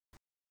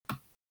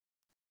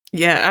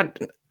 Yeah,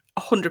 I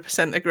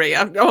 100% agree.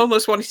 I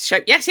almost wanted to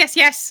shout, yes, yes,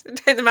 yes,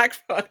 in the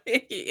microphone.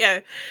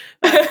 Yeah,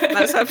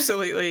 that's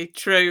absolutely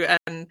true.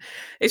 And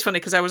it's funny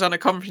because I was on a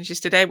conference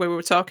yesterday where we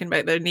were talking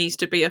about there needs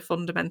to be a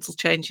fundamental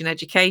change in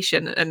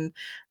education. And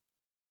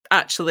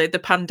actually the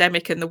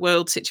pandemic and the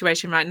world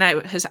situation right now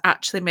has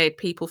actually made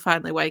people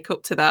finally wake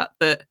up to that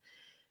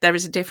there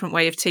is a different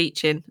way of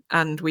teaching,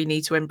 and we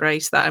need to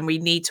embrace that, and we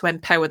need to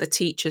empower the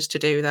teachers to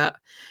do that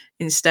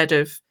instead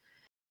of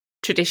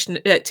teaching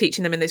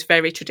them in this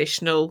very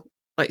traditional,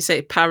 like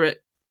say,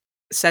 parrot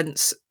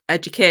sense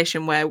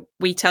education where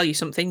we tell you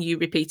something, you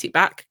repeat it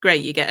back,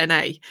 great, you get an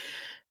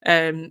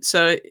A.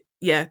 So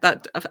yeah,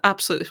 that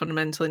absolutely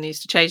fundamentally needs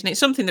to change, and it's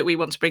something that we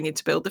want to bring in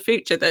to build the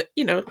future, that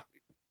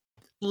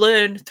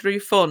learn through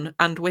fun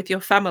and with your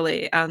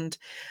family, and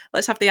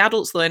let's have the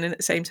adults learning at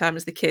the same time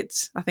as the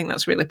kids. I think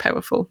that's really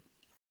powerful.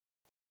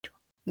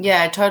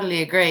 Yeah, I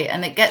totally agree.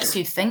 And it gets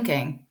you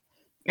thinking,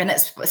 and it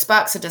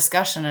sparks a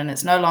discussion, and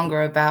it's no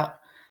longer about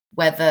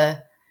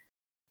whether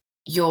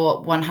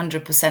you're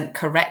 100%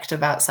 correct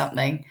about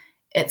something.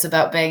 It's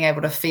about being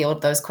able to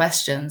field those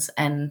questions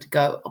and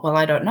go, well,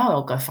 I don't know,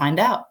 I'll go find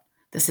out.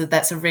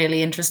 That's a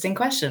really interesting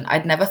question.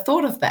 I'd never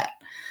thought of that.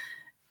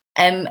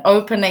 And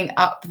opening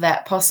up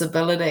that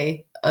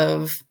possibility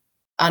of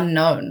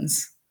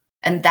unknowns,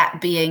 and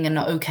that being an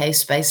okay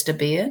space to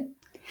be in.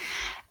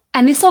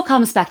 And this all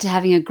comes back to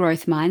having a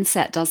growth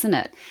mindset, doesn't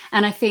it?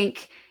 And I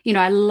think,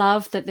 I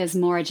love that there's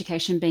more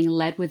education being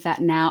led with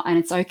that now. And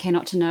it's okay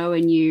not to know.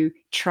 And you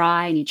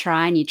try and you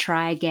try and you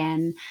try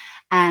again.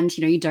 And,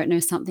 you don't know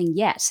something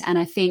yet. And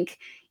I think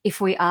if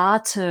we are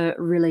to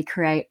really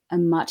create a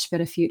much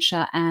better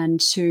future and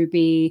to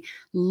be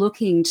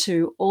looking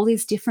to all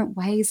these different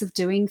ways of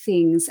doing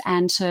things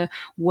and to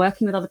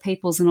working with other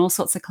peoples and all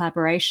sorts of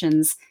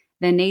collaborations,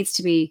 there needs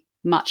to be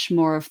much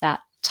more of that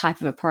type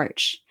of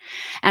approach.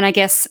 And I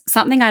guess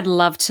something I'd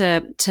love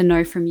to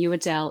know from you,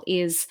 Adele,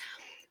 is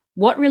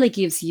what really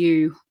gives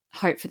you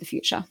hope for the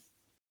future?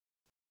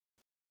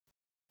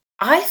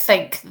 I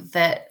think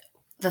that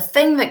the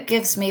thing that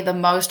gives me the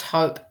most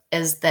hope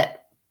is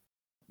that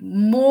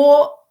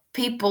more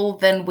people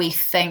than we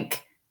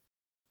think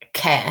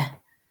care.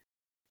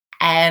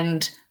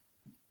 And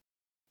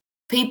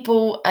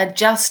people are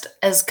just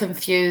as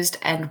confused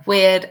and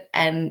weird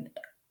and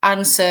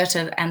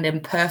uncertain and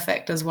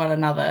imperfect as one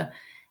another.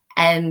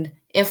 And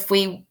if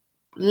we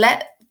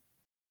let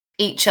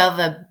each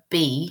other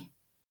be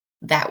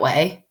that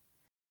way,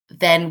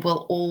 then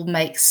we'll all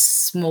make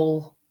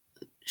small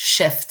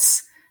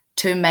shifts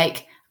to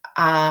make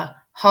our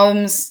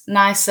homes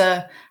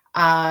nicer,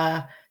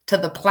 to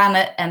the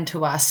planet and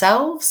to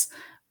ourselves.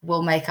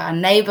 We'll make our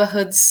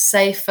neighborhoods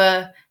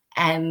safer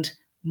and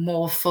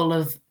more full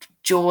of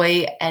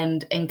joy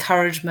and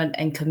encouragement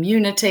and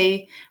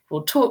community.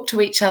 We'll talk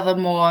to each other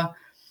more.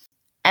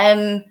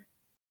 And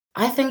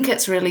I think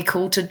it's really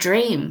cool to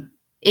dream,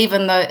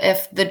 even though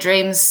if the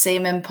dreams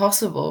seem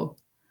impossible.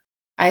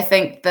 I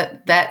think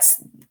that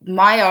that's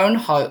my own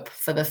hope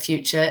for the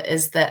future,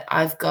 is that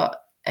I'm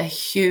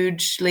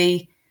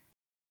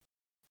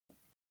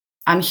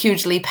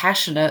hugely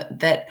passionate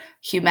that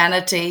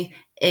humanity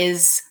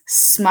is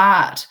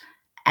smart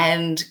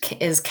and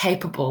is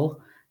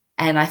capable.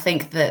 And I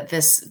think that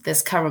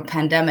this current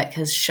pandemic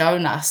has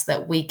shown us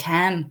that we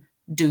can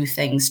do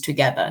things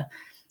together.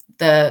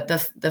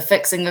 The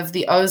fixing of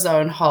the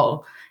ozone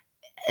hole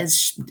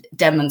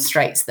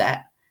demonstrates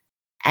that.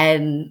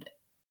 And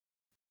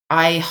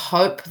I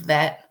hope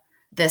that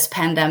this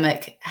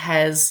pandemic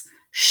has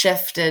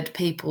shifted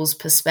people's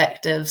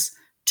perspectives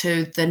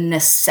to the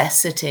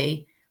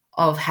necessity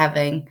of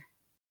having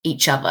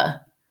each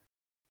other.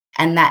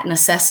 And that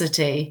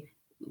necessity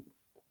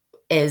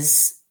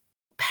is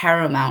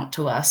paramount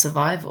to our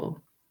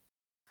survival.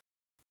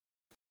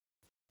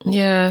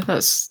 Yeah,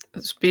 that's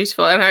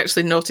beautiful. And I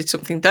actually noted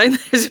something down.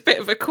 There's a bit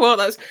of a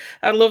quote.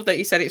 I love that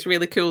you said it's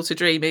really cool to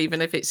dream,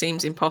 even if it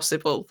seems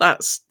impossible.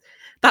 That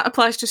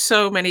applies to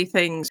so many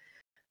things.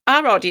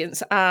 Our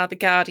audience are the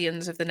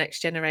guardians of the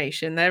next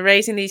generation. They're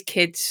raising these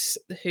kids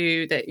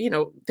who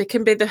they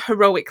can be the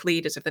heroic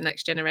leaders of the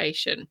next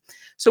generation.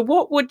 So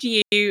what would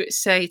you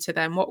say to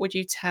them? What would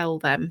you tell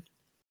them?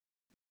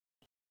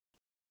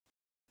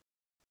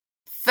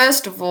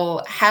 First of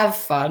all, have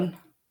fun.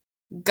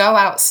 Go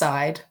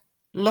outside.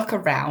 Look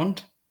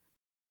around.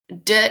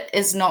 Dirt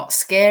is not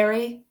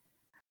scary.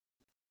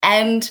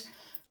 And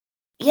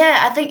yeah,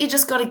 I think you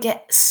just got to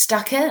get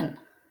stuck in.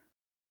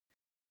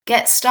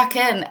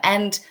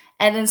 And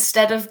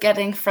instead of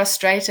getting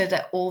frustrated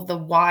at all the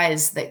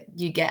whys that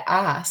you get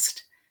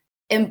asked,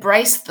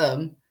 embrace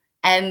them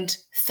and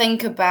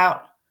think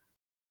about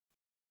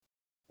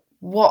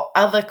what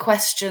other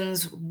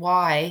questions,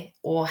 why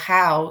or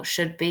how,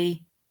 should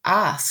be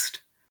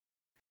asked.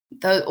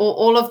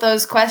 All of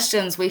those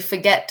questions, we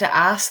forget to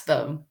ask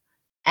them,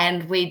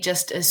 and we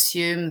just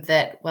assume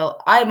that,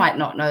 well, I might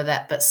not know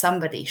that, but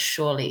somebody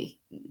surely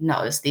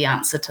knows the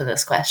answer to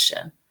this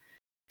question.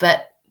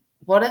 But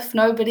what if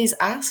nobody's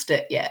asked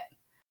it yet?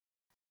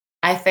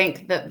 I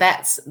think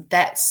that's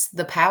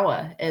the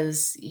power,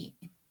 is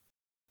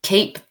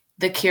keep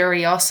the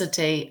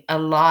curiosity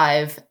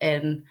alive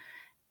in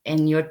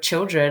your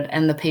children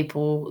and the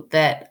people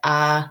that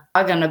are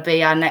going to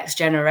be our next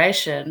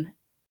generation.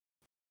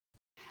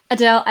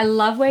 Adele, I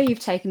love where you've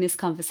taken this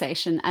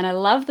conversation, and I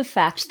love the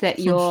fact that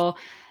you're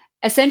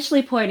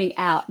essentially pointing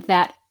out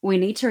that we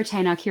need to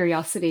retain our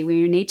curiosity,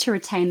 we need to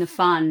retain the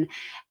fun,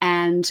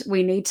 and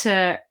we need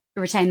to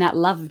retain that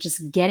love of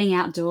just getting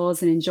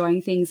outdoors and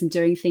enjoying things and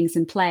doing things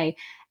and play.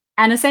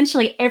 And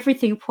essentially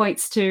everything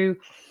points to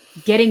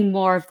getting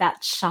more of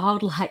that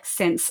childlike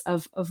sense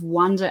of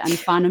wonder and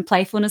fun and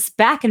playfulness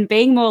back, and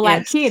being more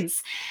like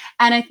kids.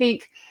 And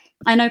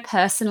I know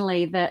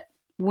personally that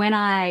when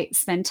I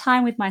spend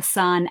time with my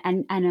son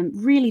and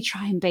really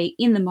try and be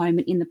in the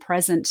moment, in the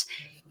present,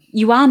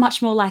 you are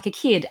much more like a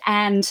kid,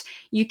 and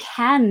you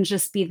can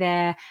just be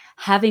there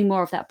having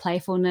more of that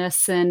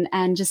playfulness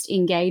and just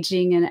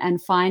engaging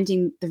and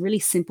finding the really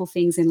simple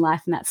things in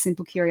life and that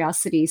simple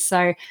curiosity.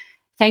 So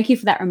thank you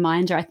for that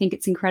reminder. I think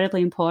it's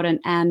incredibly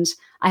important, and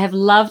I have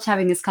loved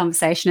having this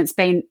conversation. It's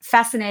been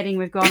fascinating.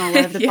 We've gone all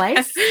over the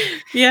place.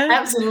 Yeah,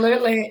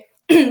 absolutely.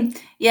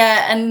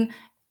 Yeah, and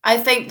I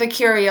think the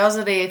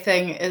curiosity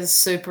thing is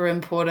super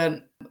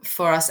important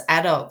for us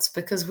adults,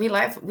 because we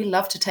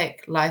love to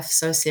take life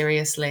so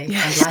seriously,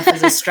 and life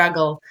is a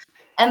struggle.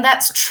 And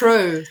that's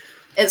true.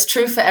 it's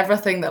true for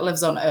everything that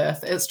lives on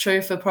Earth. It's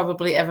true for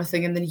probably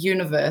everything in the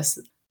universe.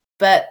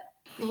 But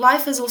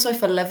life is also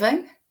for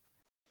living.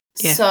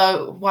 Yeah.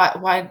 So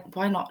why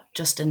not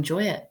just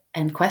enjoy it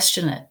and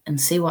question it and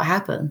see what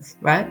happens,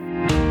 right?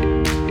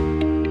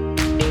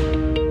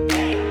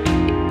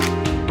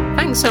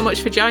 Thanks so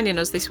much for joining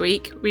us this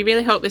week. We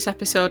really hope this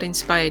episode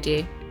inspired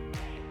you.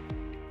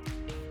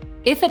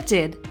 If it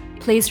did,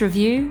 please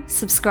review,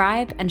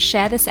 subscribe, and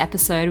share this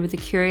episode with a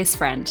curious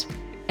friend.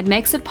 It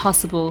makes it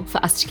possible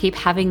for us to keep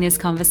having these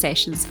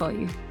conversations for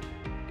you.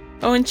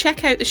 Oh, and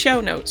check out the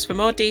show notes for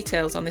more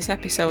details on this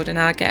episode and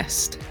our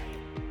guest.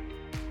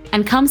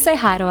 And come say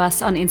hi to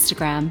us on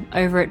Instagram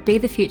over at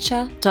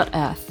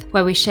bethefuture.earth,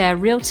 where we share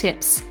real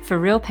tips for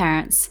real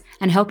parents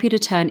and help you to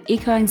turn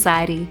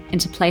eco-anxiety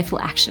into playful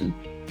action.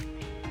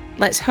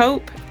 Let's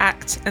hope,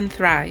 act, and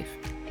thrive.